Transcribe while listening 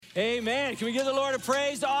Amen. Can we give the Lord a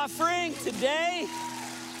praise offering today?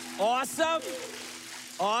 Awesome.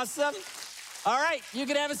 Awesome. All right, you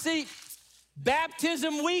can have a seat.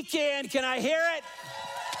 Baptism weekend, can I hear it?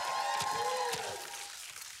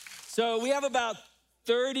 So we have about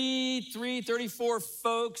 33, 34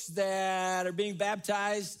 folks that are being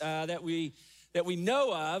baptized that we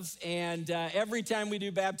know of. And every time we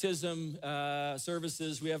do baptism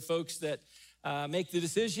services, we have folks that make the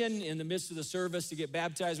decision in the midst of the service to get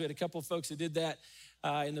baptized. We had a couple of folks that did that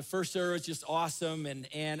in the first service, just awesome.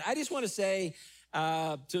 And I just want to say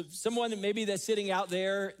to someone that maybe that's sitting out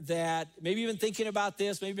there that maybe even thinking about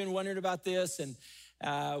this, maybe been wondering about this, and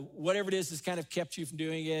whatever it is has kind of kept you from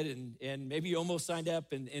doing it, and maybe you almost signed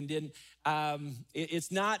up and didn't.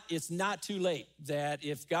 It's not too late. That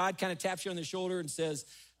if God kind of taps you on the shoulder and says,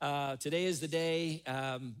 today is the day,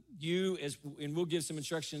 and we'll give some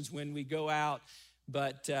instructions when we go out,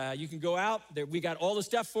 but you can go out. We got all the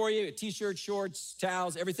stuff for you, t-shirts, shorts,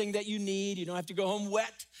 towels, everything that you need. You don't have to go home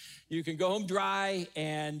wet. You can go home dry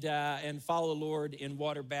and follow the Lord in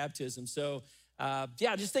water baptism. So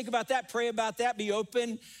just think about that, pray about that, be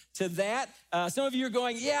open to that. Some of you are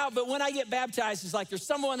going, yeah, but when I get baptized, it's like there's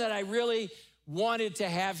someone that I really wanted to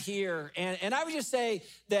have here. And I would just say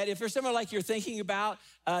that if there's someone like you're thinking about,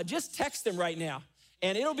 just text them right now.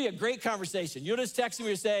 And it'll be a great conversation. You'll just text them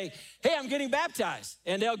and say, hey, I'm getting baptized.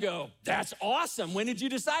 And they'll go, that's awesome. When did you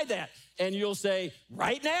decide that? And you'll say,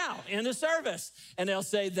 right now in the service. And they'll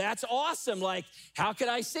say, that's awesome. Like, how could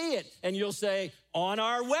I see it? And you'll say, on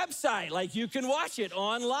our website, like you can watch it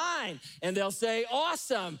online. And they'll say,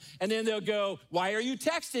 awesome. And then they'll go, why are you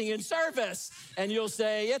texting in service? And you'll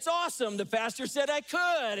say, it's awesome. The pastor said I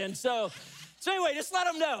could. And so anyway, just let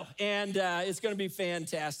them know. And it's going to be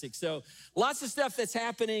fantastic. So lots of stuff that's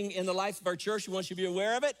happening in the life of our church. We want you to be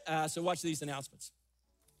aware of it. So watch these announcements.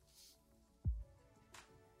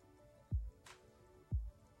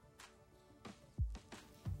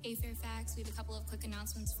 Hey Fairfax, we have a couple of quick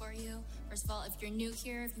announcements for you. First of all, if you're new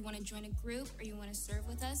here, if you want to join a group or you want to serve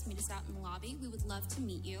with us, meet us out in the lobby. We would love to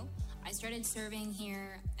meet you. I started serving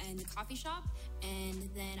here in the coffee shop, and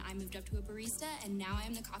then I moved up to a barista, and now I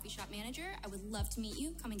am the coffee shop manager. I would love to meet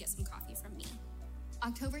you. Come and get some coffee from me.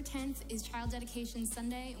 October 10th is Child Dedication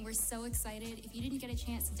Sunday, and we're so excited. If you didn't get a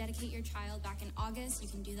chance to dedicate your child back in August, you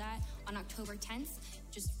can do that on October 10th.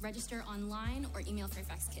 Just register online or email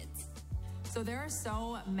Fairfax Kids. So there are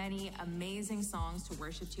so many amazing songs to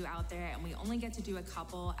worship to out there, and we only get to do a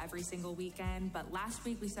couple every single weekend. But last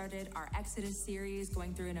week we started our Exodus series,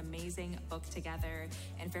 going through an amazing book together,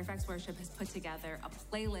 and Fairfax Worship has put together a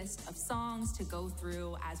playlist of songs to go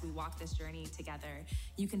through as we walk this journey together.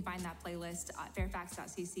 You can find that playlist at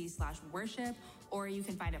fairfax.cc/worship, or you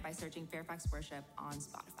can find it by searching Fairfax Worship on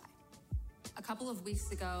Spotify. A couple of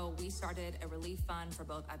weeks ago, we started a relief fund for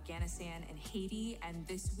both Afghanistan and Haiti, and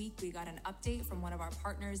this week we got an update from one of our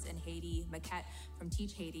partners in Haiti, Maquette from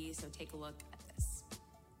Teach Haiti, so take a look at this.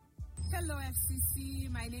 Hello FCC,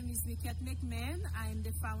 my name is Maquette McMahon. I'm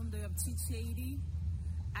the founder of Teach Haiti.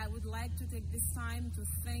 I would like to take this time to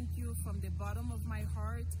thank you from the bottom of my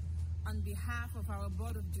heart on behalf of our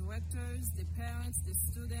board of directors, the parents, the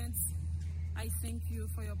students. I thank you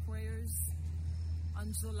for your prayers.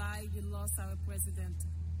 On July, you lost our president.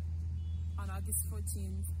 On August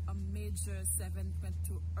 14th, a major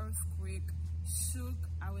 7.2 earthquake shook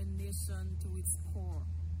our nation to its core.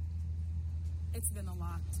 It's been a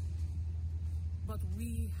lot, but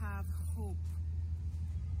we have hope.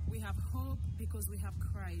 We have hope because we have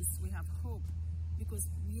Christ. We have hope because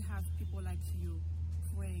we have people like you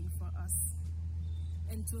praying for us.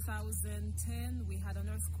 In 2010, we had an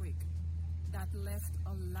earthquake that left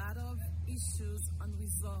a lot of issues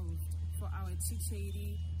unresolved for our Teach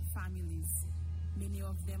Haiti families. Many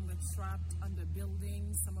of them were trapped under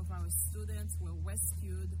buildings. Some of our students were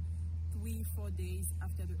rescued 3-4 days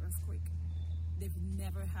after the earthquake. They've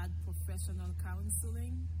never had professional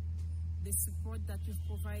counseling. The support that you've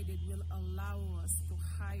provided will allow us to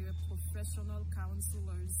hire professional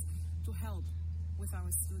counselors to help with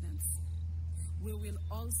our students. We will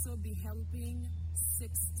also be helping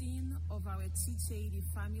 16 of our Teach Haiti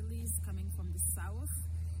families coming from the south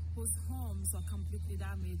whose homes are completely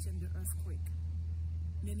damaged in the earthquake.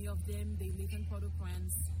 Many of them, they live in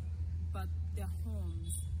Port-au-Prince, but their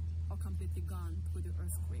homes are completely gone through the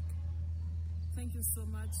earthquake. Thank you so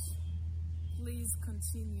much. Please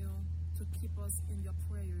continue to keep us in your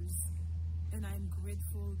prayers. And I'm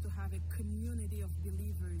grateful to have a community of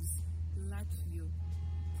believers like you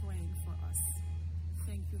praying for us.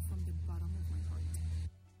 Thank you from the bottom of my heart.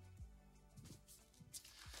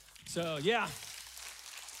 So, yeah.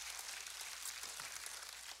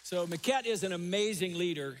 So Maquette is an amazing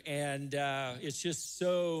leader, and it's just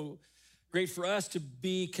so great for us to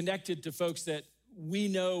be connected to folks that we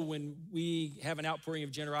know when we have an outpouring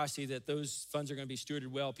of generosity that those funds are going to be stewarded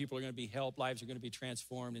well, people are going to be helped, lives are going to be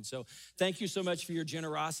transformed. And so thank you so much for your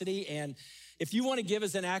generosity. And if you want to give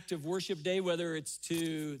us an act of worship day, whether it's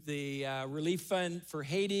to the Relief Fund for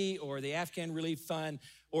Haiti or the Afghan Relief Fund,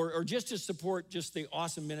 or just to support just the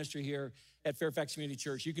awesome ministry here at Fairfax Community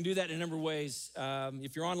Church, you can do that in a number of ways.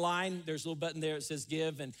 If you're online, there's a little button there that says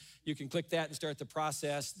give, and you can click that and start the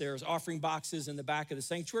process. There's offering boxes in the back of the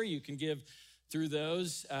sanctuary. You can give through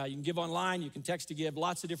those. You can give online, you can text to give,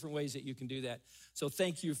 lots of different ways that you can do that. So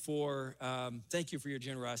thank you for your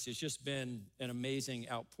generosity. It's just been an amazing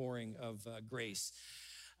outpouring of grace.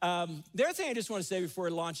 The other thing I just want to say before I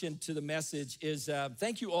launch into the message is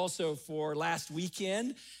thank you also for last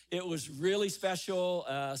weekend. It was really special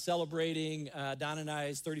celebrating Don and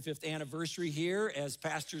I's 35th anniversary here as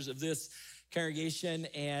pastors of this congregation.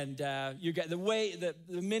 And you got the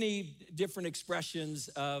many different expressions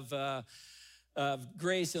of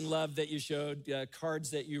grace and love that you showed,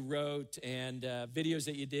 cards that you wrote, and videos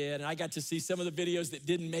that you did. And I got to see some of the videos that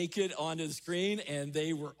didn't make it onto the screen, and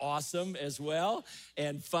they were awesome as well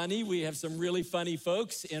and funny. We have some really funny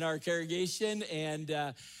folks in our congregation, and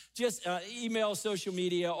just email, social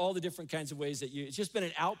media, all the different kinds of ways that it's just been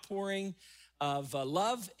an outpouring of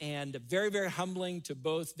love and very, very humbling to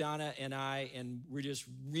both Donna and I, and we're just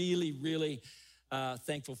really, really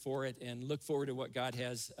thankful for it and look forward to what God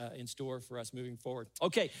has in store for us moving forward.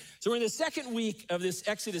 Okay, so we're in the second week of this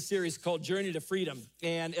Exodus series called Journey to Freedom.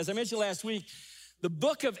 And as I mentioned last week, the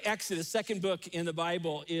book of Exodus, second book in the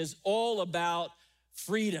Bible, is all about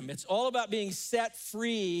freedom. It's all about being set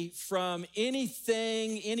free from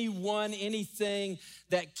anything, anyone, anything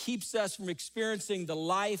that keeps us from experiencing the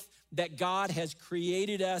life that God has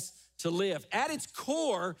created us to live. At its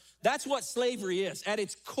core, that's what slavery is. At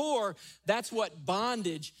its core, that's what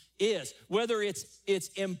bondage is. Whether it's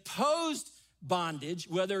imposed bondage,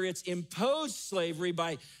 whether it's imposed slavery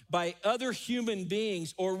by other human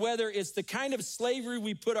beings, or whether it's the kind of slavery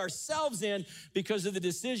we put ourselves in because of the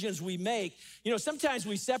decisions we make. You know, sometimes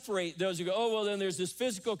we separate those who go, oh, well, then there's this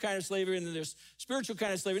physical kind of slavery and then there's spiritual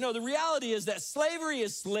kind of slavery. No, the reality is that slavery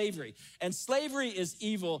is slavery, and slavery is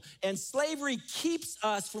evil, and slavery keeps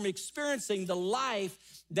us from experiencing the life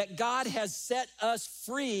that God has set us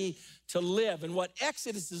free to live. And what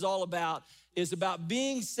Exodus is all about is about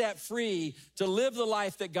being set free to live the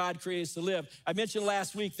life that God created us to live. I mentioned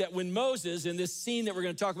last week that when Moses, in this scene that we're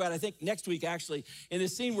going to talk about, I think next week actually, in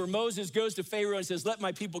this scene where Moses goes to Pharaoh and says, let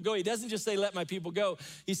my people go, he doesn't just say, let my people go.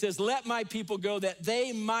 He says, let my people go that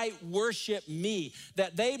they might worship me,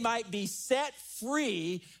 that they might be set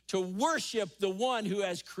free to worship the one who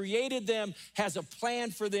has created them, has a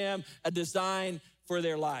plan for them, a design for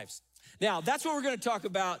their lives. Now, that's what we're going to talk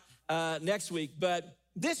about next week, but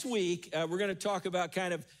this week, we're going to talk about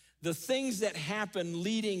kind of the things that happen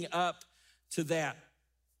leading up to that.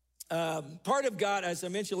 Part of God, as I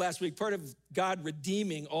mentioned last week, part of God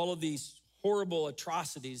redeeming all of these horrible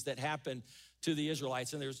atrocities that happened to the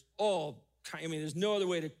Israelites, and there's no other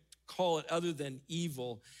way to call it other than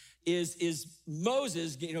evil, is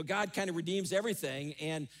Moses. You know, God kind of redeems everything,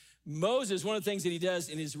 and Moses, one of the things that he does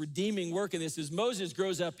in his redeeming work in this is Moses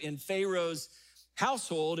grows up in Pharaoh's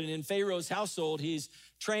household, and in Pharaoh's household, he's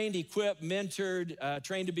trained, equipped, mentored,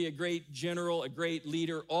 trained to be a great general, a great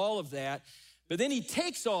leader, all of that. But then he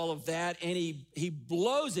takes all of that and he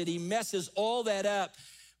blows it. He messes all that up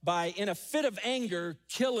by, in a fit of anger,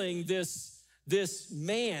 killing this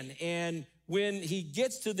man. And when he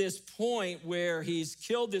gets to this point where he's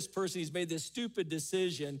killed this person, he's made this stupid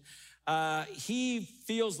decision, he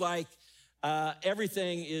feels like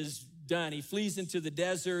everything is done. He flees into the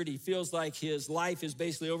desert. He feels like his life is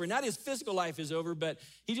basically over. Not his physical life is over, but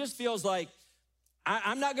he just feels like,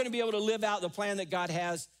 I'm not going to be able to live out the plan that God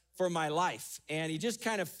has for my life. And he just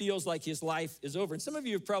kind of feels like his life is over. And some of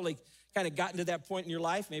you have probably kind of gotten to that point in your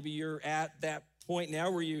life. Maybe you're at that point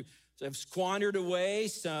now where you have squandered away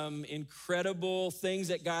some incredible things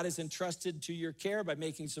that God has entrusted to your care by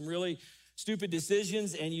making some really stupid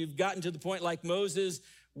decisions. And you've gotten to the point like Moses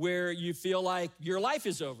where you feel like your life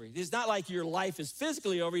is over. It's not like your life is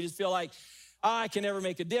physically over. You just feel like, I can never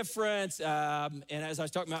make a difference. And as I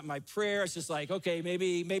was talking about in my prayer, it's just like, okay,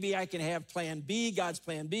 maybe I can have plan B, God's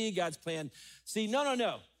plan B, God's plan C.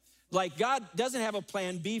 No. Like God doesn't have a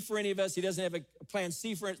plan B for any of us. He doesn't have a plan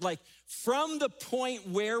C for it. Like from the point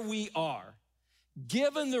where we are,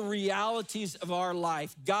 given the realities of our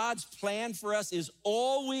life, God's plan for us is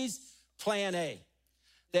always plan A.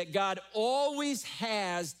 That God always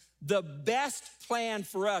has the best plan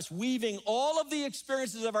for us, weaving all of the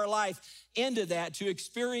experiences of our life into that to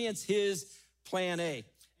experience his plan A.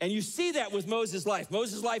 And you see that with Moses' life.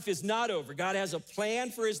 Moses' life is not over. God has a plan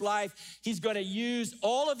for his life. He's going to use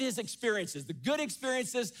all of his experiences, the good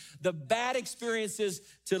experiences, the bad experiences,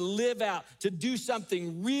 to live out, to do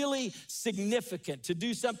something really significant, to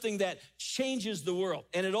do something that changes the world.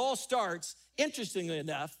 And it all starts, interestingly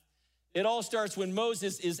enough, it all starts when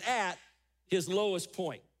Moses is at his lowest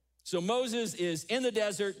point. So Moses is in the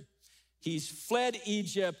desert. He's fled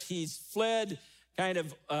Egypt. He's fled kind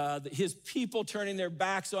of his people turning their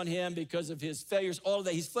backs on him because of his failures, all of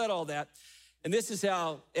that. He's fled all that. And this is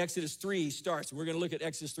how Exodus 3 starts. We're going to look at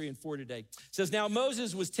Exodus 3 and 4 today. It says, now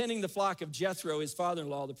Moses was tending the flock of Jethro, his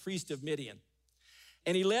father-in-law, the priest of Midian.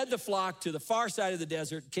 And he led the flock to the far side of the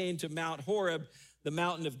desert, came to Mount Horeb, the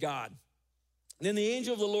mountain of God. And then the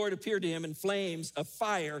angel of the Lord appeared to him in flames of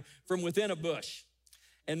fire from within a bush.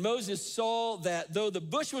 And Moses saw that though the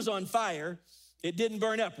bush was on fire, it didn't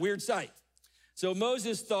burn up. Weird sight. So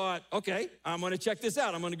Moses thought, okay, I'm going to check this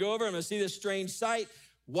out. I'm going to go over, I'm going to see this strange sight,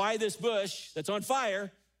 why this bush that's on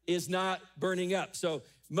fire is not burning up. So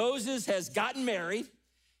Moses has gotten married.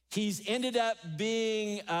 He's ended up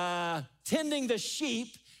being tending the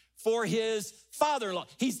sheep for his father-in-law.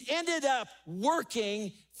 He's ended up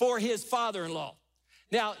working for his father-in-law.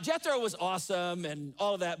 Now, Jethro was awesome and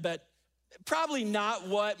all of that, but probably not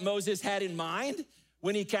what Moses had in mind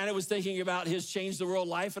when he kind of was thinking about his change the world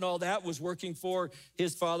life and all that, was working for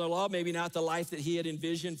his father-in-law, maybe not the life that he had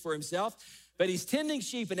envisioned for himself. But he's tending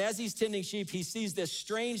sheep, and as he's tending sheep, he sees this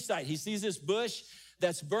strange sight. He sees this bush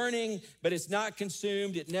that's burning, but it's not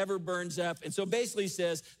consumed. It never burns up. And so basically he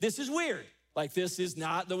says, this is weird. Like, this is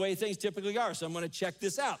not the way things typically are, so I'm gonna check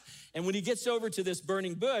this out. And when he gets over to this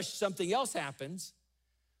burning bush, something else happens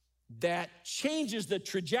that changes the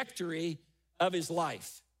trajectory of his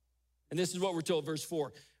life. And this is what we're told, verse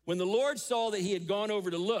 4. When the Lord saw that he had gone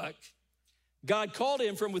over to look, God called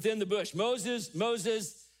him from within the bush, Moses,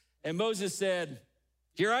 Moses, and Moses said,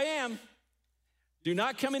 here I am. Do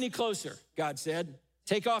not come any closer, God said.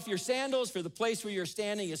 Take off your sandals, for the place where you're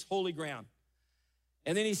standing is holy ground.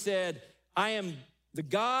 And then he said, I am the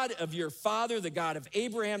God of your father, the God of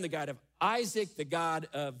Abraham, the God of Isaac, the God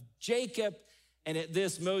of Jacob. And at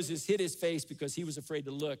this, Moses hid his face because he was afraid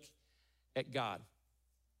to look at God.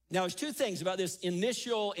 Now, there's two things about this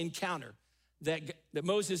initial encounter that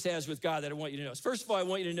Moses has with God that I want you to notice. First of all, I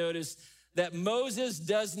want you to notice that Moses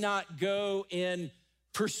does not go in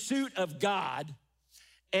pursuit of God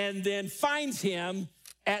and then finds him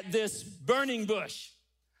at this burning bush.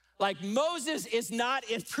 Like, Moses is not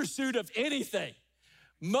in pursuit of anything.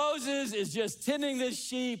 Moses is just tending this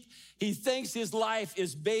sheep. He thinks his life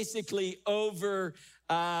is basically over,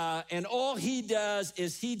 and all he does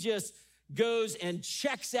is he just goes and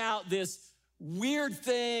checks out this weird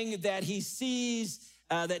thing that he sees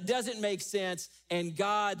that doesn't make sense, and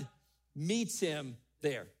God meets him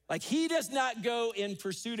there. Like, he does not go in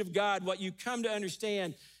pursuit of God. What you come to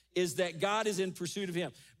understand is that God is in pursuit of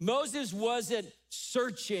him. Moses wasn't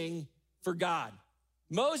searching for God.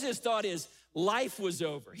 Moses thought his life was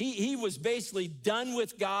over. He was basically done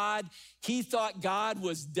with God. He thought God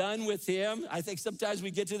was done with him. I think sometimes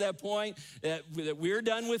we get to that point that we're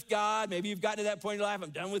done with God. Maybe you've gotten to that point in your life. I'm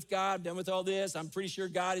done with God. I'm done with all this. I'm pretty sure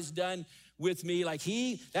God is done with me. Like,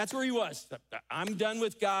 that's where he was. I'm done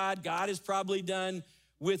with God. God is probably done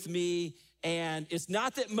with me. And it's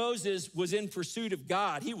not that Moses was in pursuit of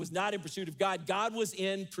God. He was not in pursuit of God. God was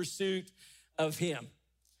in pursuit of him.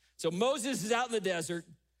 So Moses is out in the desert.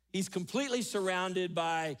 He's completely surrounded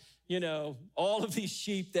by, all of these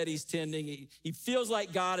sheep that he's tending. He feels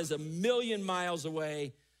like God is 1,000,000 miles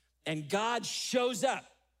away, and God shows up.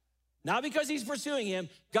 Not because he's pursuing him.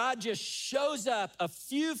 God just shows up a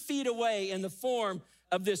few feet away in the form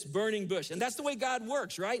of this burning bush. And that's the way God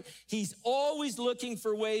works, right? He's always looking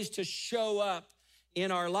for ways to show up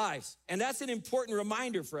in our lives. And that's an important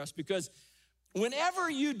reminder for us, because whenever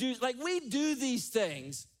you do, we do these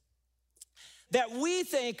things that we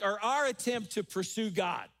think are our attempt to pursue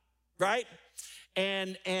God, right?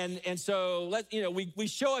 And so we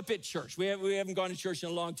show up at church. We haven't gone to church in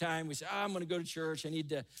a long time. We say, I'm going to go to church. I need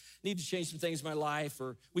to change some things in my life.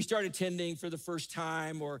 Or we start attending for the first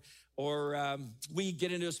time, or we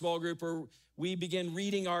get into a small group, or we begin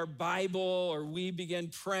reading our Bible, or we begin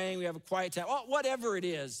praying. We have a quiet time. Whatever it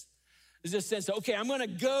is, there's this sense of, okay, I'm going to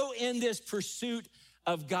go in this pursuit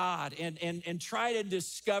of God and try to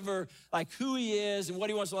discover who he is and what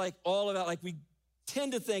he wants to all of that. We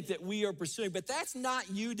tend to think that we are pursuing, but that's not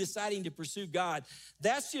you deciding to pursue God.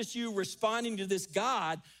 That's just you responding to this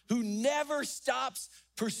God who never stops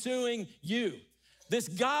pursuing you. This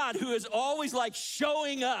God who is always like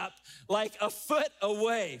showing up like a foot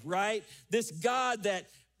away, right? This God that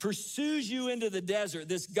pursues you into the desert,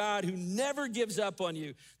 this God who never gives up on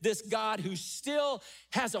you, this God who still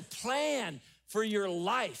has a plan for your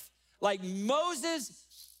life. Like Moses,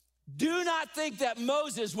 do not think that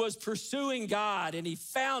Moses was pursuing God and he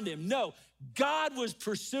found him. No, God was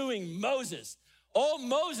pursuing Moses. All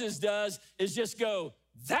Moses does is just go,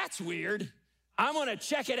 that's weird. I'm gonna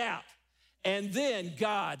check it out. And then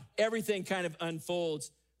God, everything kind of unfolds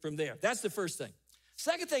from there. That's the first thing.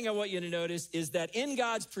 Second thing I want you to notice is that in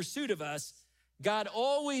God's pursuit of us, God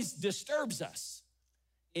always disturbs us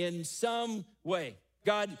in some way.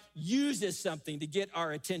 God uses something to get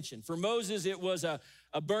our attention. For Moses, it was a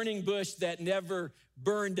burning bush that never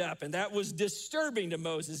burned up, and that was disturbing to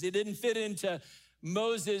Moses. It didn't fit into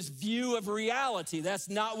Moses' view of reality. That's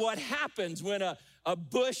not what happens when a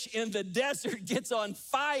bush in the desert gets on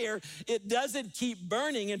fire. It doesn't keep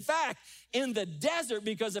burning. In fact, in the desert,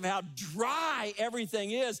 because of how dry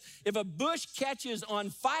everything is, if a bush catches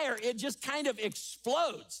on fire, it just kind of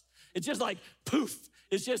explodes. It's just like poof,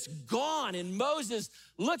 it's just gone. And Moses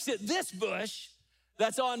looks at this bush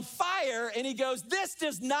that's on fire and he goes, this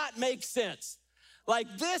does not make sense.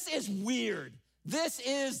 Like, this is weird. This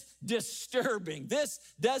is disturbing. This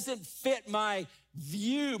doesn't fit my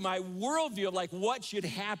view, my worldview of like what should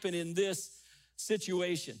happen in this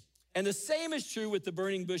situation. And the same is true with the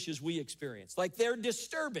burning bushes we experience. Like, they're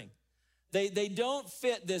disturbing. They don't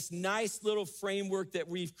fit this nice little framework that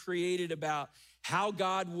we've created about how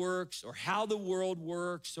God works or how the world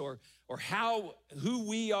works or who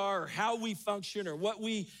we are or how we function or what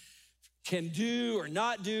we can do or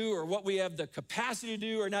not do or what we have the capacity to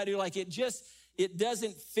do or not do. Like, it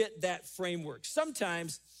doesn't fit that framework.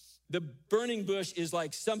 Sometimes the burning bush is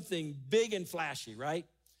like something big and flashy, right?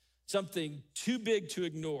 Something too big to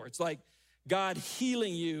ignore. It's like God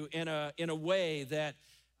healing you in a way that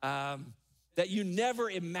you never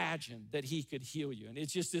imagined that he could heal you. And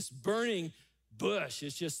it's just this burning bush.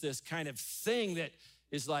 It's just this kind of thing that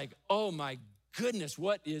is like, oh my goodness,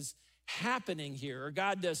 what is happening here? Or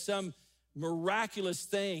God does some miraculous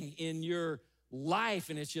thing in your life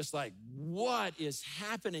and it's just like, what is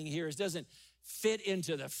happening here? It doesn't fit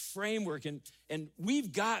into the framework. And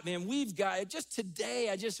we've got, just today,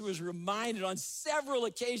 I just was reminded on several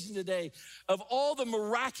occasions today of all the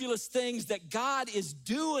miraculous things that God is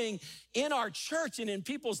doing in our church and in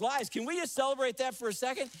people's lives. Can we just celebrate that for a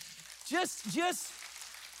second? Just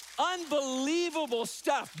unbelievable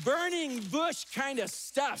stuff, burning bush kind of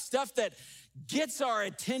stuff that gets our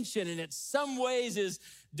attention and in some ways is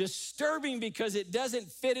disturbing because it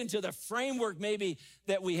doesn't fit into the framework maybe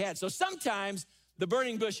that we had. So sometimes the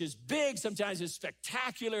burning bush is big, sometimes it's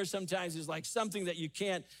spectacular, sometimes it's like something that you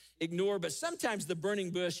can't ignore, but sometimes the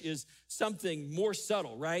burning bush is something more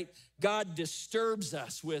subtle, right? God disturbs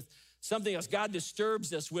us with something else. God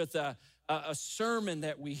disturbs us with a sermon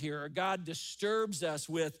that we hear, or God disturbs us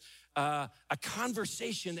with a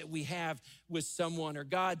conversation that we have with someone, or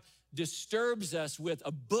God disturbs us with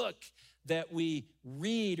a book that we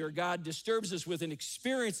read, or God disturbs us with an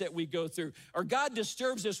experience that we go through, or God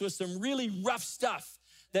disturbs us with some really rough stuff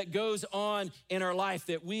that goes on in our life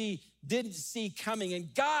that we didn't see coming.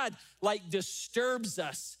 And God like disturbs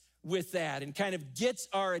us with that and kind of gets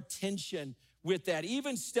our attention with that.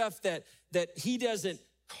 Even stuff that he doesn't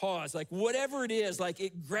cause, like whatever it is, like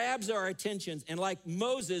it grabs our attention. And like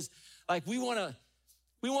Moses, like we wanna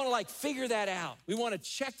like figure that out. We wanna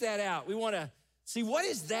check that out. We wanna see, what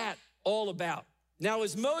is that all about? Now,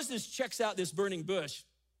 as Moses checks out this burning bush,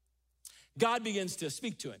 God begins to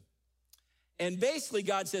speak to him. And basically,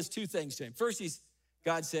 God says two things to him. First,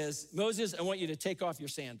 God says, Moses, I want you to take off your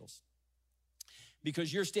sandals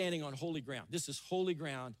because you're standing on holy ground. This is holy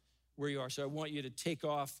ground where you are. So I want you to take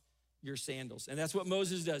off your sandals. And that's what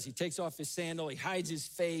Moses does. He takes off his sandal. He hides his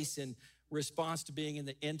face in response to being in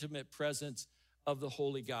the intimate presence of the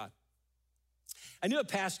holy God. I knew a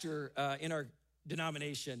pastor in our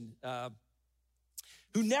denomination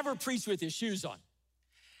who never preached with his shoes on.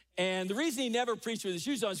 And the reason he never preached with his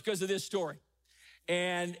shoes on is because of this story.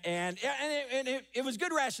 And it was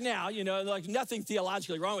good rationale, you know, like nothing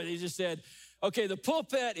theologically wrong with it. He just said, okay, the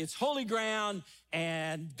pulpit, it's holy ground,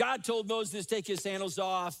 and God told Moses to take his sandals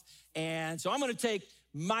off, and so I'm gonna take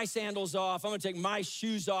my sandals off. I'm gonna take my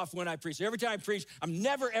shoes off when I preach. So every time I preach, I'm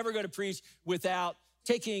never, ever gonna preach without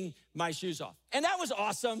taking my shoes off. And that was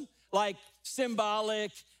awesome, like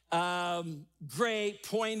symbolic, great,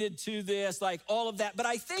 pointed to this, like all of that. But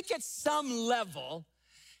I think at some level,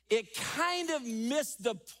 it kind of missed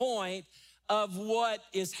the point of what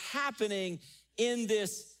is happening in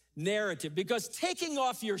this narrative, because taking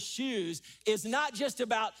off your shoes is not just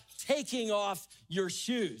about taking off your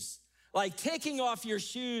shoes. Like, taking off your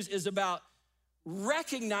shoes is about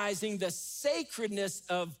recognizing the sacredness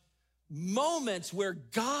of moments where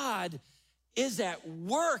God is at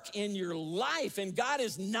work in your life. And God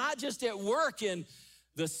is not just at work in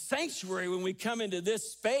the sanctuary when we come into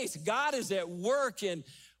this space. God is at work in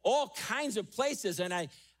all kinds of places. And I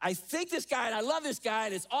think this guy, and I love this guy,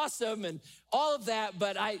 and it's awesome and all of that,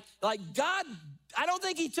 but God, I don't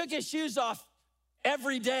think he took his shoes off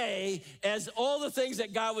every day as all the things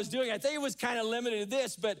that God was doing. I think it was kind of limited to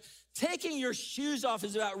this, but taking your shoes off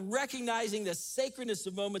is about recognizing the sacredness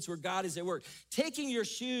of moments where God is at work. Taking your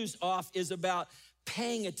shoes off is about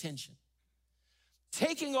paying attention.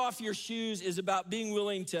 Taking off your shoes is about being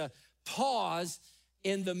willing to pause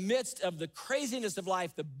in the midst of the craziness of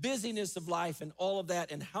life, the busyness of life, and all of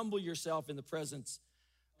that, and humble yourself in the presence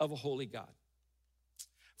of a holy God.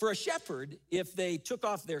 For a shepherd, if they took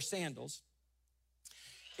off their sandals,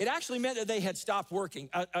 it actually meant that they had stopped working.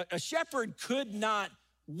 A shepherd could not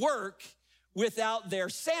work without their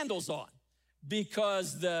sandals on,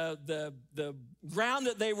 because the ground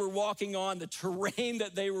that they were walking on, the terrain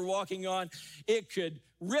that they were walking on, it could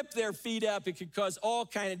rip their feet up. It could cause all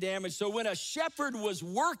kind of damage. So when a shepherd was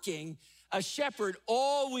working, a shepherd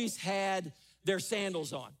always had their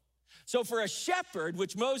sandals on. So for a shepherd,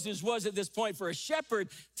 which Moses was at this point, for a shepherd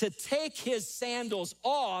to take his sandals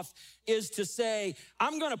off is to say,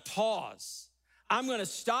 I'm gonna pause. I'm gonna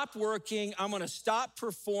stop working. I'm gonna stop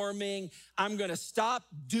performing. I'm gonna stop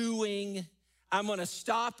doing. I'm gonna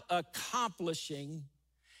stop accomplishing.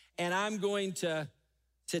 And I'm going to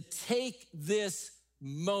take this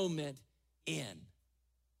moment in.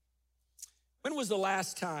 When was the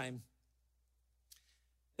last time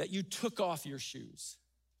that you took off your shoes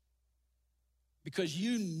because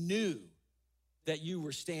you knew that you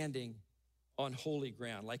were standing on holy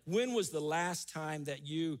ground? Like, when was the last time that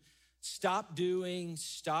you stopped doing,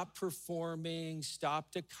 stopped performing,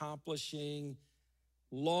 stopped accomplishing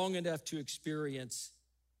long enough to experience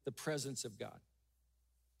the presence of God?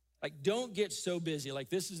 Like, don't get so busy. Like,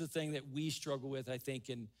 this is the thing that we struggle with, I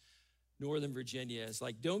think, in Northern Virginia, is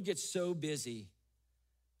like, don't get so busy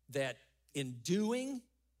that in doing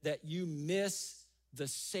that you miss the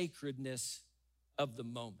sacredness of the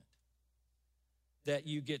moment. That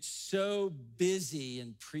you get so busy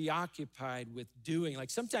and preoccupied with doing.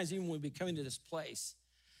 Like, sometimes even when we come into this place,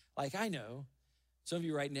 like, I know some of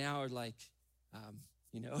you right now are like,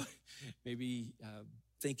 maybe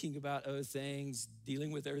thinking about other things,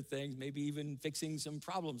 dealing with other things, maybe even fixing some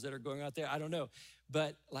problems that are going out there. I don't know.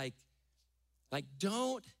 But like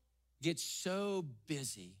don't get so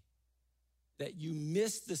busy that you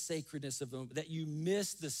miss the sacredness of the moment, that you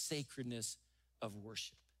miss the sacredness of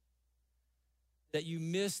worship, that you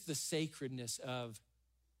miss the sacredness of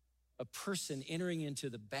a person entering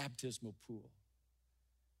into the baptismal pool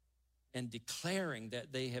and declaring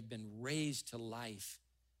that they have been raised to life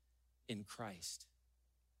in Christ.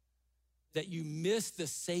 That you miss the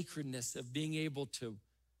sacredness of being able to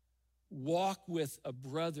walk with a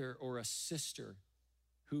brother or a sister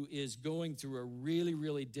who is going through a really,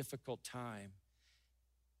 really difficult time,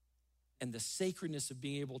 and the sacredness of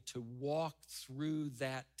being able to walk through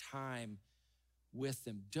that time with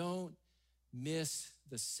them. Don't miss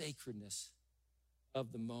the sacredness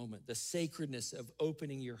of the moment, the sacredness of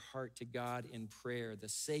opening your heart to God in prayer, the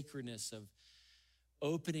sacredness of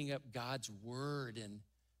opening up God's word and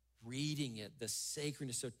reading it, the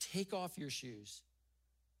sacredness. So take off your shoes,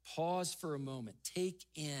 pause for a moment, take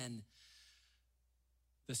in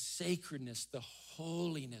the sacredness, the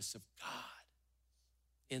holiness of God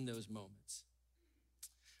in those moments.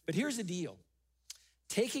 But here's the deal.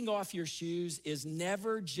 Taking off your shoes is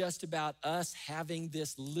never just about us having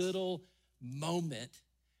this little moment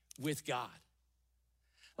with God.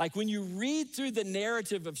 Like, when you read through the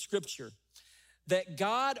narrative of Scripture, that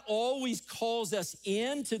God always calls us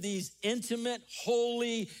into these intimate,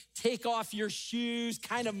 holy, take off your shoes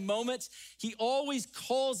kind of moments. He always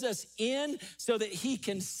calls us in so that he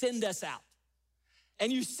can send us out.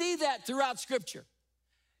 And you see that throughout Scripture,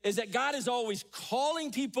 is that God is always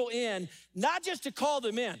calling people in, not just to call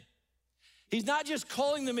them in. He's not just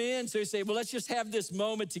calling them in so he say, well, let's just have this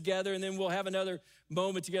moment together and then we'll have another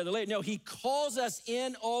moment together later. No, he calls us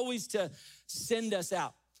in always to send us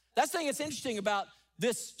out. That's the thing that's interesting about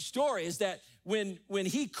this story, is that when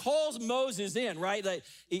he calls Moses in, right? Like,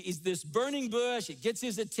 he's this burning bush, it gets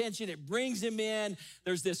his attention, it brings him in.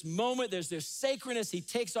 There's this moment, there's this sacredness. He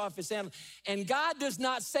takes off his sandals. And God does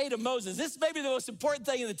not say to Moses, this may be the most important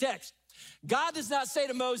thing in the text. God does not say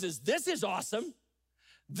to Moses, this is awesome.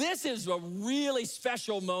 This is a really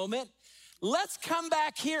special moment. Let's come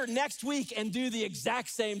back here next week and do the exact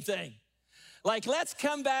same thing. Like, let's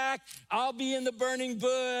come back. I'll be in the burning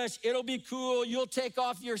bush. It'll be cool. You'll take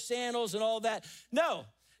off your sandals and all that. No,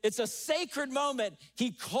 it's a sacred moment.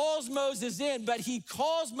 He calls Moses in, but he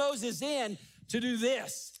calls Moses in to do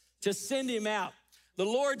this, to send him out. The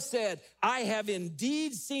Lord said, I have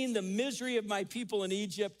indeed seen the misery of my people in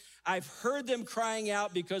Egypt. I've heard them crying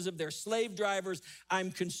out because of their slave drivers.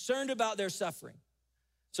 I'm concerned about their suffering.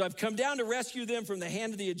 So I've come down to rescue them from the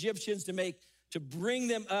hand of the Egyptians to bring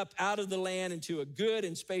them up out of the land into a good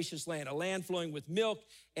and spacious land, a land flowing with milk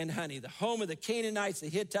and honey, the home of the Canaanites, the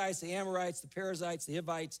Hittites, the Amorites, the Perizzites, the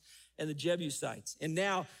Hivites, and the Jebusites. And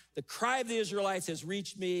now the cry of the Israelites has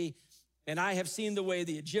reached me, and I have seen the way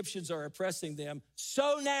the Egyptians are oppressing them.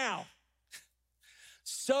 So now,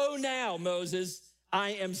 Moses,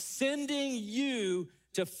 I am sending you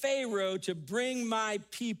to Pharaoh to bring my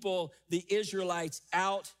people, the Israelites,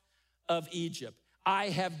 out of Egypt. I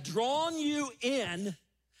have drawn you in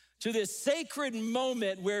to this sacred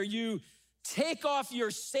moment where you take off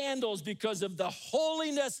your sandals because of the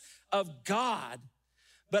holiness of God,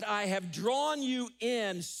 but I have drawn you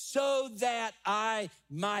in so that I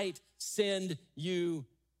might send you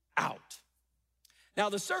out. Now,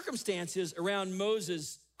 the circumstances around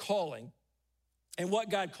Moses' calling and what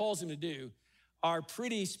God calls him to do are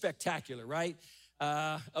pretty spectacular, right?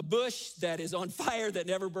 A bush that is on fire that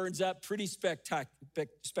never burns up, pretty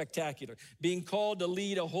spectacular. Being called to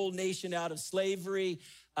lead a whole nation out of slavery,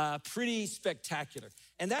 pretty spectacular.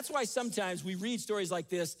 And that's why sometimes we read stories like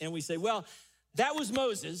this and we say, well, that was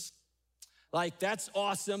Moses. Like, that's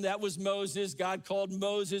awesome. That was Moses. God called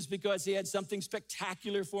Moses because he had something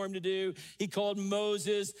spectacular for him to do. He called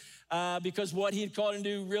Moses because what he had called him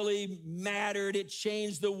to do really mattered. It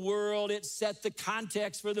changed the world. It set the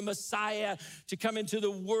context for the Messiah to come into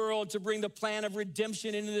the world, to bring the plan of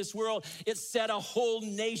redemption into this world. It set a whole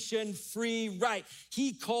nation free, right?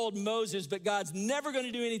 He called Moses, but God's never going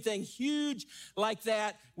to do anything huge like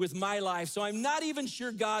that with my life. So I'm not even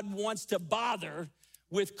sure God wants to bother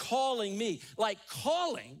with calling me. Like,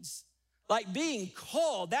 callings, like being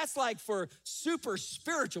called, that's like for super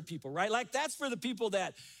spiritual people, right? Like, that's for the people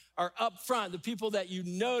that are up front, the people that you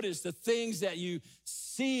notice, the things that you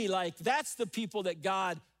see, like that's the people that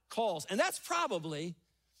God calls. And that's probably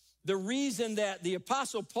the reason that the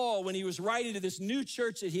Apostle Paul, when he was writing to this new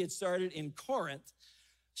church that he had started in Corinth,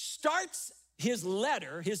 starts his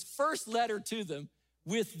letter, his first letter to them,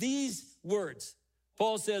 with these words.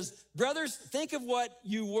 Paul says, brothers, think of what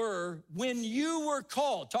you were when you were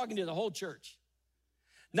called, talking to the whole church.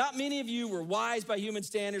 Not many of you were wise by human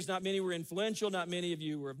standards. Not many were influential. Not many of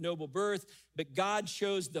you were of noble birth. But God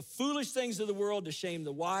chose the foolish things of the world to shame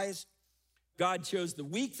the wise. God chose the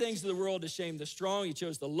weak things of the world to shame the strong. He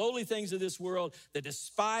chose the lowly things of this world, the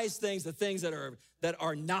despised things, the things that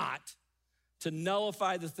are not, to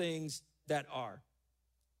nullify the things that are.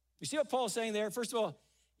 You see what Paul's saying there? First of all,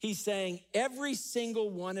 he's saying every single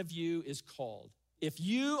one of you is called. If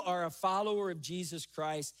you are a follower of Jesus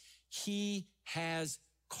Christ, he has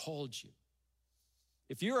called you.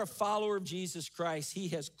 If you're a follower of Jesus Christ, he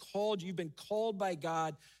has called you. You've been called by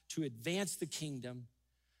God to advance the kingdom,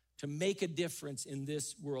 to make a difference in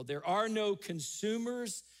this world. There are no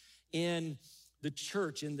consumers in the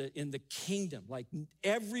church, in the kingdom. Like,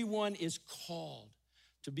 everyone is called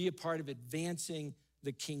to be a part of advancing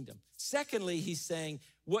the kingdom. Secondly, he's saying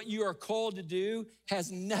what you are called to do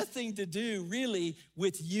has nothing to do really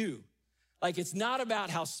with you. Like, it's not about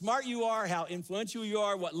how smart you are, how influential you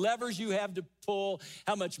are, what levers you have to pull,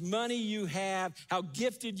 how much money you have, how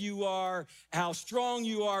gifted you are, how strong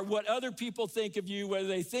you are, what other people think of you, whether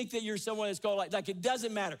they think that you're someone that's called. Like it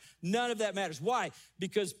doesn't matter. None of that matters. Why?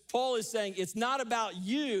 Because Paul is saying it's not about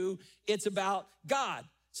you, it's about God.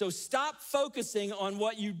 So stop focusing on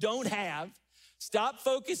what you don't have. Stop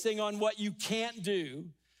focusing on what you can't do.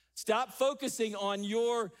 Stop focusing on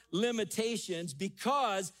your limitations,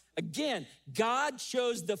 because, again, God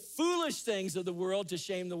chose the foolish things of the world to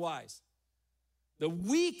shame the wise, the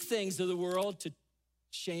weak things of the world to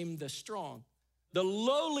shame the strong, the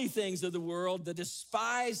lowly things of the world, the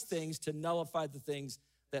despised things to nullify the things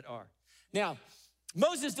that are. Now,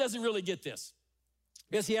 Moses doesn't really get this.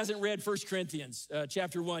 I guess he hasn't read 1 Corinthians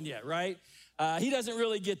chapter 1 yet, right? He doesn't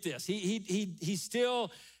really get this. He's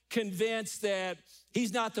still convinced that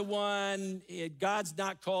he's not the one, God's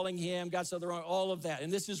not calling him, God's the wrong, all of that.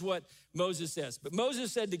 And this is what Moses says. But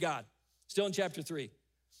Moses said to God, still in chapter 3,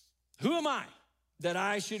 who am I that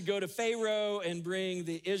I should go to Pharaoh and bring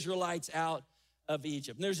the Israelites out of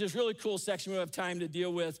Egypt? And there's this really cool section we don't have time to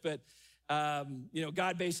deal with, but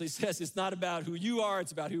God basically says it's not about who you are,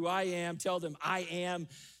 it's about who I am. Tell them I am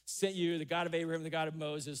sent you, the God of Abraham, the God of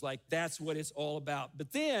Moses. Like, that's what it's all about.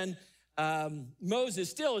 But then Moses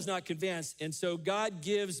still is not convinced. And so God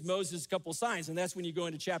gives Moses a couple signs. And that's when you go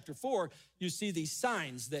into chapter 4, you see these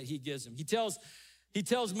signs that he gives him. He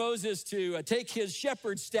tells Moses to take his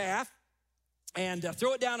shepherd's staff and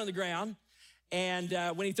throw it down on the ground. And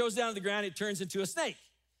when he throws it down on the ground, it turns into a snake.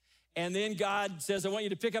 And then God says, I want you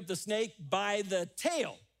to pick up the snake by the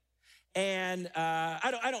tail. And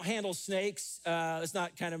I don't handle snakes. It's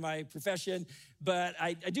not kind of my profession. But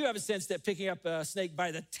I do have a sense that picking up a snake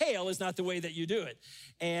by the tail is not the way that you do it.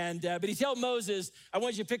 And but he tells Moses, I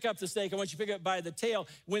want you to pick up the snake. I want you to pick it up by the tail.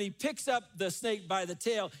 When he picks up the snake by the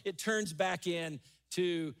tail, it turns back in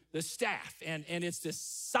to the staff. And it's this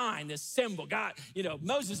sign, this symbol. God,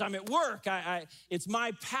 Moses, I'm at work. It's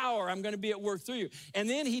my power. I'm going to be at work through you. And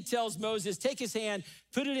then he tells Moses, take his hand,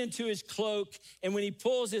 put it into his cloak. And when he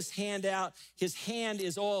pulls his hand out, his hand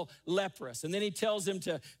is all leprous. And then he tells him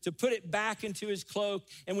to put it back into his cloak.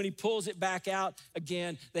 And when he pulls it back out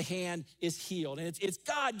again, the hand is healed. And it's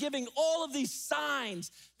God giving all of these signs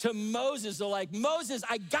to Moses. They're like, Moses,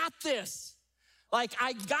 I got this. Like,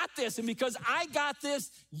 I got this, and because I got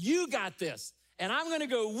this, you got this. And I'm gonna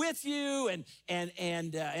go with you, and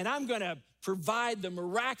I'm gonna provide the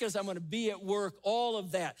miraculous. I'm gonna be at work, all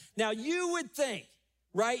of that. Now, you would think,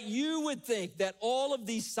 right? You would think that all of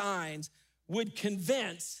these signs would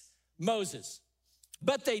convince Moses,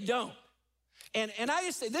 but they don't. And I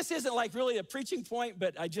just say, this isn't like really a preaching point,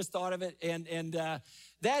 but I just thought of it, and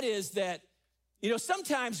that is that,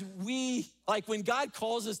 sometimes we, like when God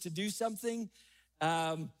calls us to do something,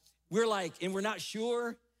 we're like, and we're not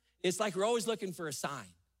sure. It's like we're always looking for a sign.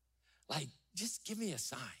 Like, just give me a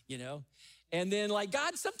sign, And then like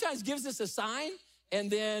God sometimes gives us a sign,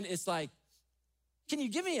 and then it's like, can you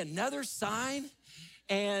give me another sign?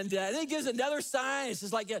 And then he gives another sign. It's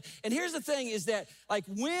just like, and here's the thing is that like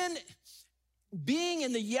when being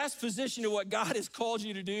in the yes position of what God has called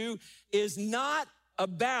you to do is not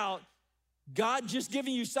about God just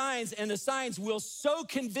giving you signs, and the signs will so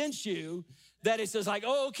convince you that it says like,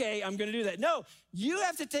 oh, okay, I'm gonna do that. No, you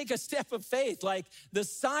have to take a step of faith. Like the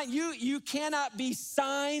sign, you cannot be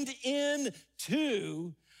signed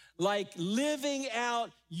into like living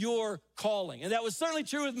out your calling. And that was certainly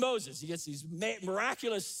true with Moses. He gets these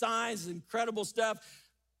miraculous signs, incredible stuff.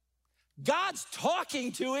 God's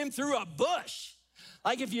talking to him through a bush.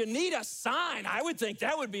 Like if you need a sign, I would think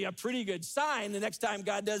that would be a pretty good sign. The next time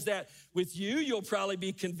God does that with you, you'll probably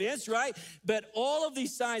be convinced, right? But all of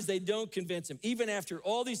these signs, they don't convince him. Even after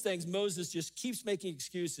all these things, Moses just keeps making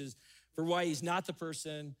excuses for why he's not the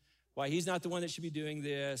person, why he's not the one that should be doing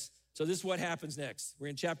this. So this is what happens next. We're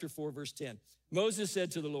in chapter 4, verse 10. Moses said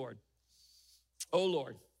to the Lord, "O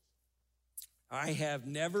Lord, I have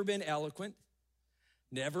never been eloquent,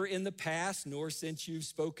 never in the past, nor since you've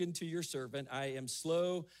spoken to your servant. I am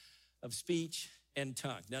slow of speech and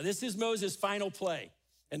tongue." Now, this is Moses' final play.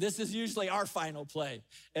 And this is usually our final play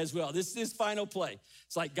as well. This is his final play.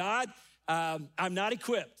 It's like, God, I'm not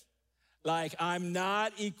equipped. Like, I'm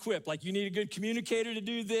not equipped. Like, you need a good communicator to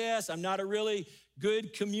do this. I'm not a really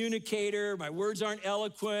good communicator. My words aren't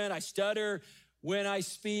eloquent. I stutter when I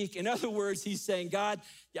speak. In other words, he's saying, God,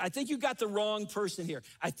 I think you got the wrong person here.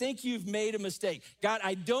 I think you've made a mistake. God,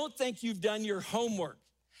 I don't think you've done your homework.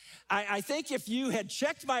 I think if you had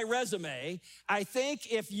checked my resume, I think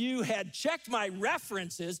if you had checked my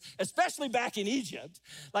references, especially back in Egypt,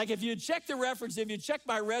 like if you had checked the reference, if you checked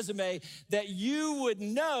my resume, that you would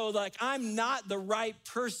know like I'm not the right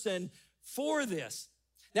person for this.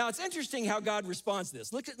 Now, it's interesting how God responds to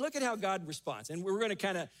this. Look at how God responds. And we're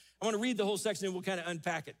gonna I wanna read the whole section and we'll kind of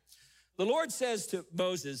unpack it. The Lord says to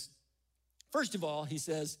Moses, first of all, he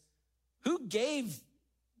says, who gave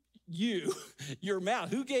you your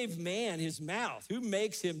mouth? Who gave man his mouth? Who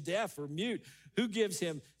makes him deaf or mute? Who gives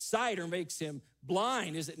him sight or makes him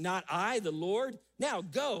blind? Is it not I, the Lord? Now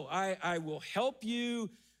go, I will help you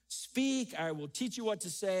speak. I will teach you what to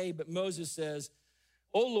say. But Moses says,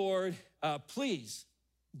 oh Lord, please,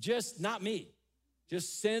 just not me.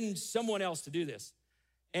 Just send someone else to do this.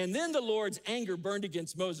 And then the Lord's anger burned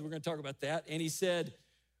against Moses. We're gonna talk about that. And he said,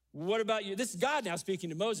 what about you? This is God now speaking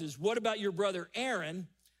to Moses. What about your brother Aaron,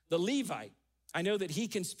 the Levite? I know that he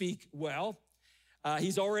can speak well.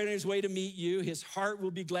 He's already on his way to meet you. His heart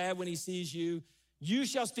will be glad when he sees you. You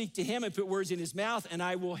shall speak to him and put words in his mouth, and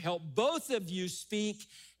I will help both of you speak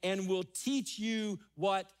and will teach you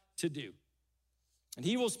what to do. And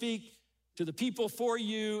he will speak to the people for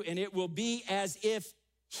you, and it will be as if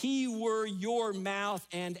he were your mouth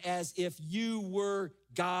and as if you were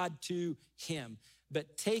God to him.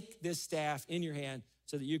 but take this staff in your hand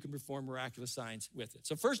so that you can perform miraculous signs with it.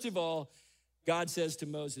 So first of all, God says to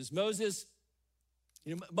Moses, Moses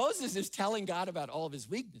is telling God about all of his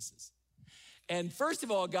weaknesses. And first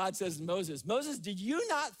of all, God says to Moses, do you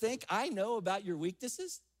not think I know about your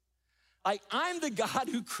weaknesses? Like, I'm the God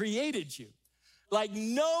who created you. Like,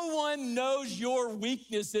 no one knows your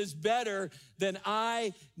weaknesses better than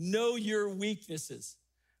I know your weaknesses.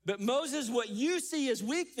 But Moses, what you see as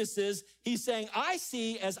weaknesses, he's saying, I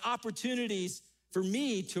see as opportunities for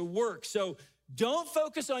me to work. So don't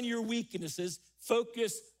focus on your weaknesses,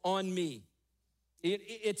 focus on me.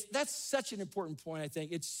 That's such an important point, I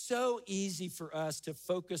think. It's so easy for us to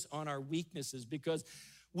focus on our weaknesses because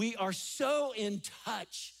we are so in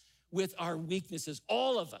touch with our weaknesses,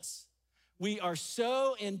 all of us. We are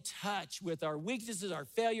so in touch with our weaknesses, our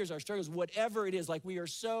failures, our struggles, whatever it is. Like, we are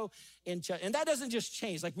so in touch. And that doesn't just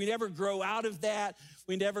change. Like, we never grow out of that.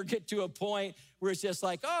 We never get to a point where it's just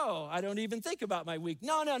like, oh, I don't even think about my weakness.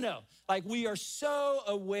 No. Like, we are so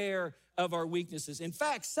aware of our weaknesses. In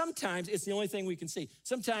fact, sometimes it's the only thing we can see.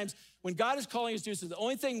 Sometimes when God is calling us to do something, the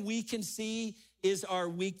only thing we can see is our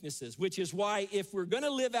weaknesses, which is why if we're gonna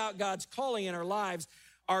live out God's calling in our lives,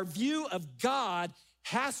 our view of God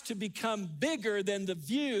has to become bigger than the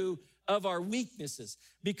view of our weaknesses,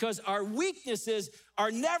 because our weaknesses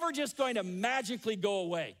are never just going to magically go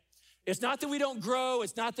away. It's not that we don't grow.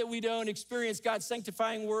 It's not that we don't experience God's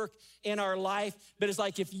sanctifying work in our life, but it's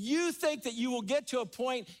like, if you think that you will get to a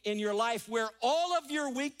point in your life where all of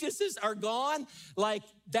your weaknesses are gone, like,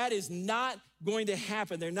 that is not going to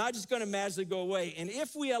happen. They're not just going to magically go away. And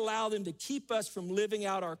if we allow them to keep us from living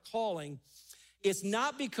out our calling, it's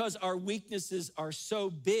not because our weaknesses are so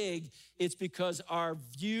big, it's because our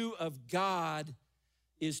view of God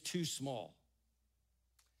is too small.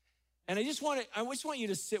 And I just want you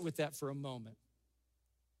to sit with that for a moment,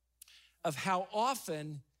 of how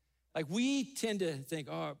often, like, we tend to think,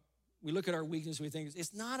 oh, we look at our weakness, we think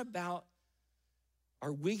it's not about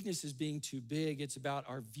our weaknesses being too big, it's about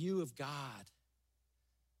our view of God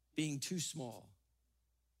being too small.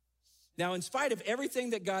 Now, in spite of everything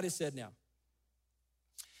that God has said now,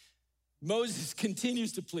 Moses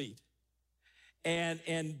continues to plead and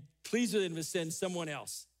pleads with him to send someone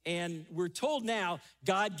else. And we're told now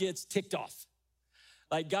God gets ticked off.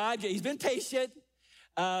 Like, he's been patient,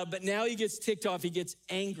 but now he gets ticked off. He gets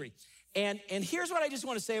angry. And here's what I just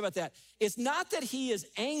want to say about that. It's not that he is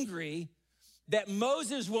angry that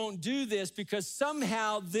Moses won't do this because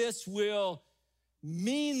somehow this will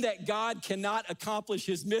mean that God cannot accomplish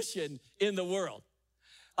his mission in the world.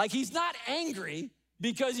 Like, he's not angry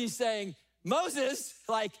because he's saying, Moses,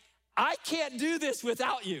 like, I can't do this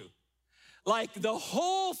without you. Like, the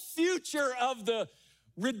whole future of the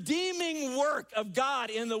redeeming work of God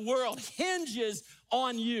in the world hinges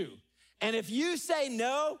on you. And if you say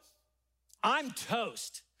no, I'm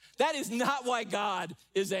toast. That is not why God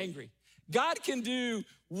is angry. God can do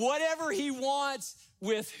whatever he wants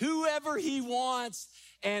with whoever he wants.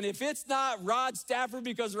 And if it's not Rod Stafford,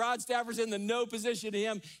 because Rod Stafford's in the no position to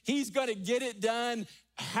him, he's gonna get it done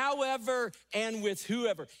however and with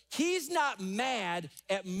whoever. He's not mad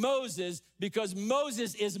at Moses because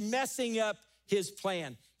Moses is messing up his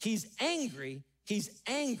plan. He's angry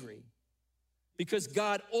because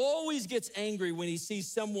God always gets angry when he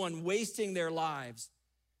sees someone wasting their lives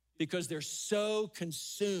because they're so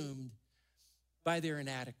consumed by their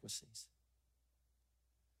inadequacies.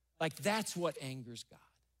 Like, that's what angers God.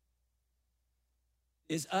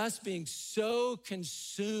 Is us being so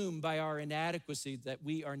consumed by our inadequacy that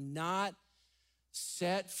we are not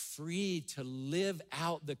set free to live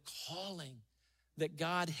out the calling that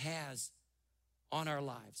God has on our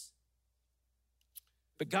lives.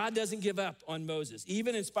 But God doesn't give up on Moses,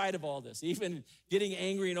 even in spite of all this, even getting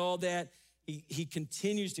angry and all that. He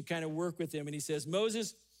continues to kind of work with him, and he says,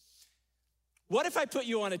 Moses, what if I put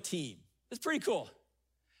you on a team? That's pretty cool.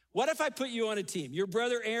 What if I put you on a team? Your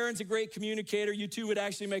brother Aaron's a great communicator. You two would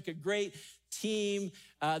actually make a great team.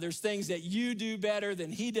 There's things that you do better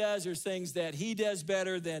than he does. There's things that he does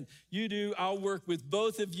better than you do. I'll work with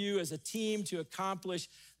both of you as a team to accomplish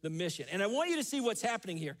the mission. And I want you to see what's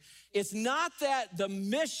happening here. It's not that the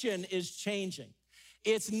mission is changing.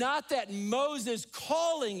 It's not that Moses'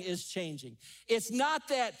 calling is changing. It's not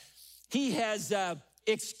that he has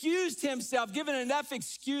excused himself, given enough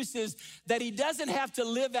excuses that he doesn't have to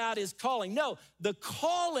live out his calling. No, the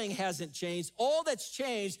calling hasn't changed. All that's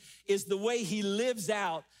changed is the way he lives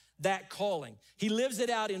out that calling. He lives it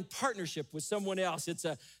out in partnership with someone else. It's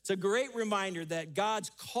a great reminder that God's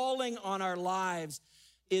calling on our lives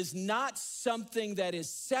is not something that is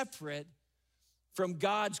separate from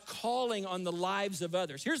God's calling on the lives of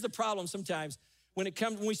others. Here's the problem sometimes. when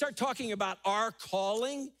we start talking about our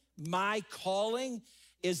calling, my calling,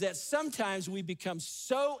 is that sometimes we become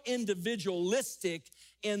so individualistic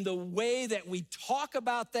in the way that we talk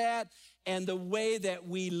about that and the way that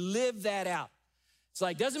we live that out. It's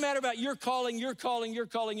like, doesn't matter about your calling, your calling, your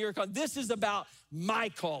calling, your calling. This is about my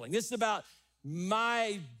calling. This is about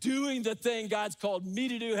my doing the thing God's called me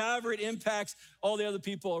to do, however it impacts all the other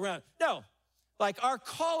people around. No, like our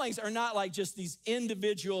callings are not like just these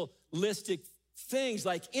individualistic things,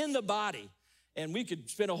 like in the body. And we could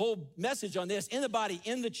spend a whole message on this. In the body,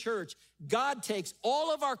 in the church, God takes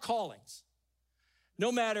all of our callings, no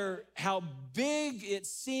matter how big it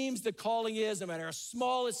seems the calling is, no matter how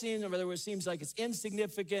small it seems, no matter it seems like it's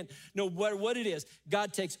insignificant, no matter what it is,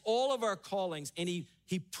 God takes all of our callings and he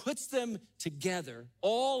puts them together,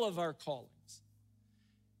 all of our callings.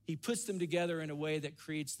 He puts them together in a way that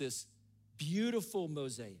creates this beautiful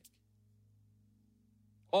mosaic.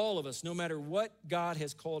 All of us, no matter what God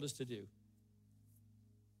has called us to do.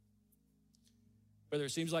 Whether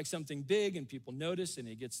it seems like something big and people notice and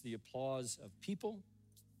it gets the applause of people,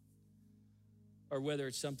 or whether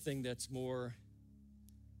it's something that's more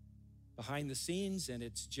behind the scenes and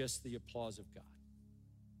it's just the applause of God.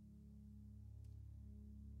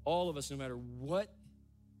 All of us, no matter what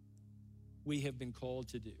we have been called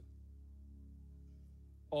to do,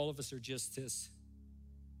 all of us are just this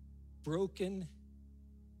broken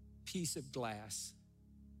piece of glass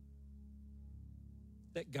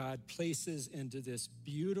that God places into this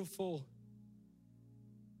beautiful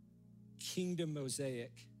kingdom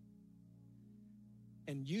mosaic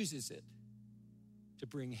and uses it to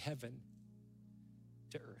bring heaven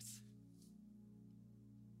to earth.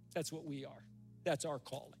 That's what we are. That's our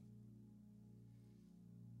calling.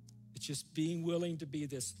 It's just being willing to be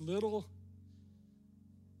this little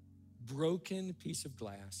broken piece of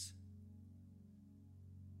glass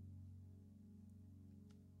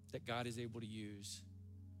that God is able to use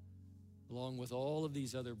along with all of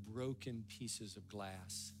these other broken pieces of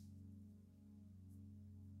glass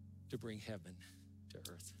to bring heaven to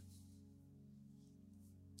earth.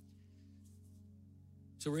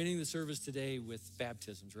 So we're ending the service today with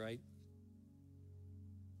baptisms, right?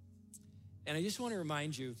 And I just want to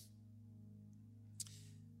remind you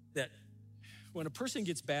that when a person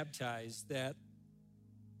gets baptized, that,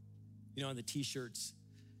 you know, on the t-shirts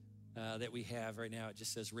that we have right now, it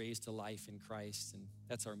just says raised to life in Christ. And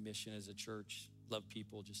that's our mission as a church. Love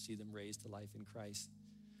people, just see them raised to life in Christ.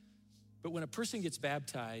 But when a person gets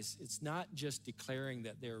baptized, it's not just declaring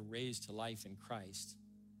that they're raised to life in Christ.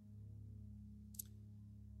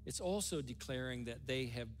 It's also declaring that they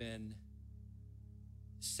have been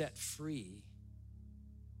set free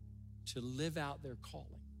to live out their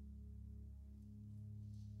calling.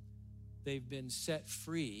 They've been set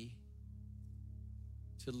free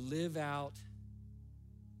to live out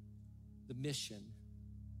the mission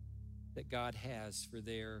that God has for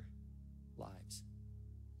their lives.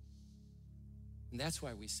 And that's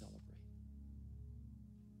why we celebrate.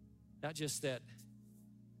 Not just that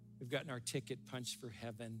we've gotten our ticket punched for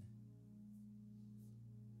heaven,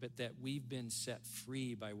 but that we've been set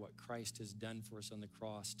free by what Christ has done for us on the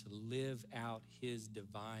cross to live out his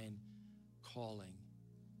divine calling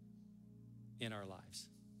in our lives.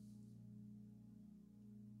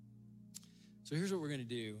 So here's what we're going to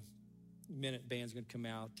do. In a minute, band's going to come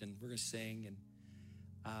out and we're going to sing. And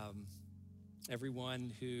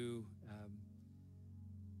everyone who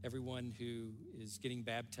is getting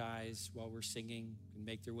baptized while we're singing can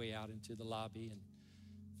make their way out into the lobby, and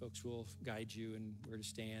folks will guide you and where to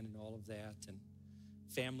stand and all of that. And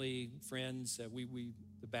family, friends,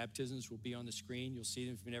 the baptisms will be on the screen. You'll see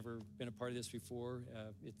them if you've never been a part of this before.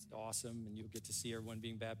 It's awesome, and you'll get to see everyone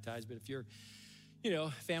being baptized. But if you're,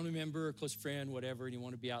 a family member, a close friend, whatever, and you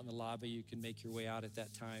want to be out in the lobby, you can make your way out at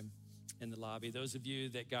that time in the lobby. Those of you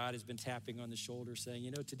that God has been tapping on the shoulder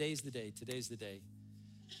saying, today's the day.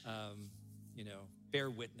 Bear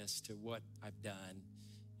witness to what I've done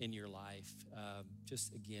in your life.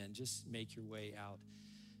 Just make your way out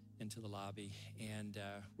into the lobby, and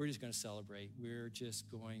we're just going to celebrate. We're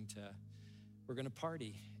going to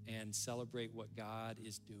party and celebrate what God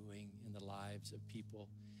is doing in the lives of people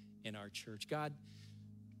in our church. God,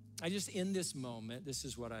 I just, in this moment, this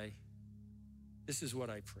is what I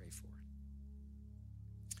pray for.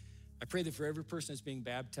 I pray that for every person that's being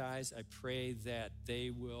baptized, I pray that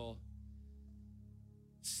they will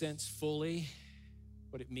sense fully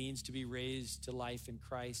what it means to be raised to life in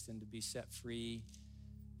Christ and to be set free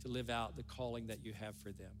to live out the calling that you have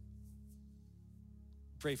for them.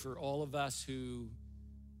 Pray for all of us who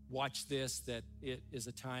watch this, that it is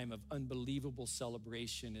a time of unbelievable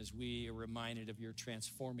celebration as we are reminded of your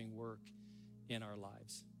transforming work in our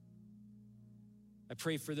lives. I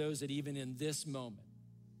pray for those that even in this moment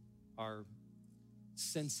are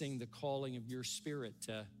sensing the calling of your Spirit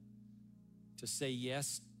to say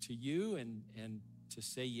yes to you and to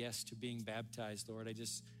say yes to being baptized, Lord.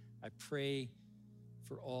 I pray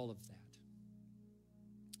for all of that.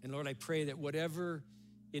 And Lord, I pray that whatever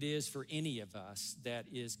it is for any of us that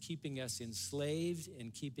is keeping us enslaved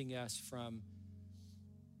and keeping us from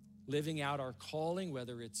living out our calling,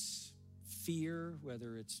 whether it's fear,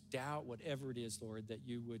 whether it's doubt, whatever it is, Lord, that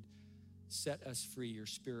you would set us free, your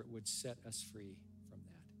Spirit would set us free from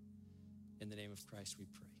that. In the name of Christ we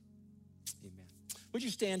pray. Amen. Would you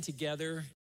stand together?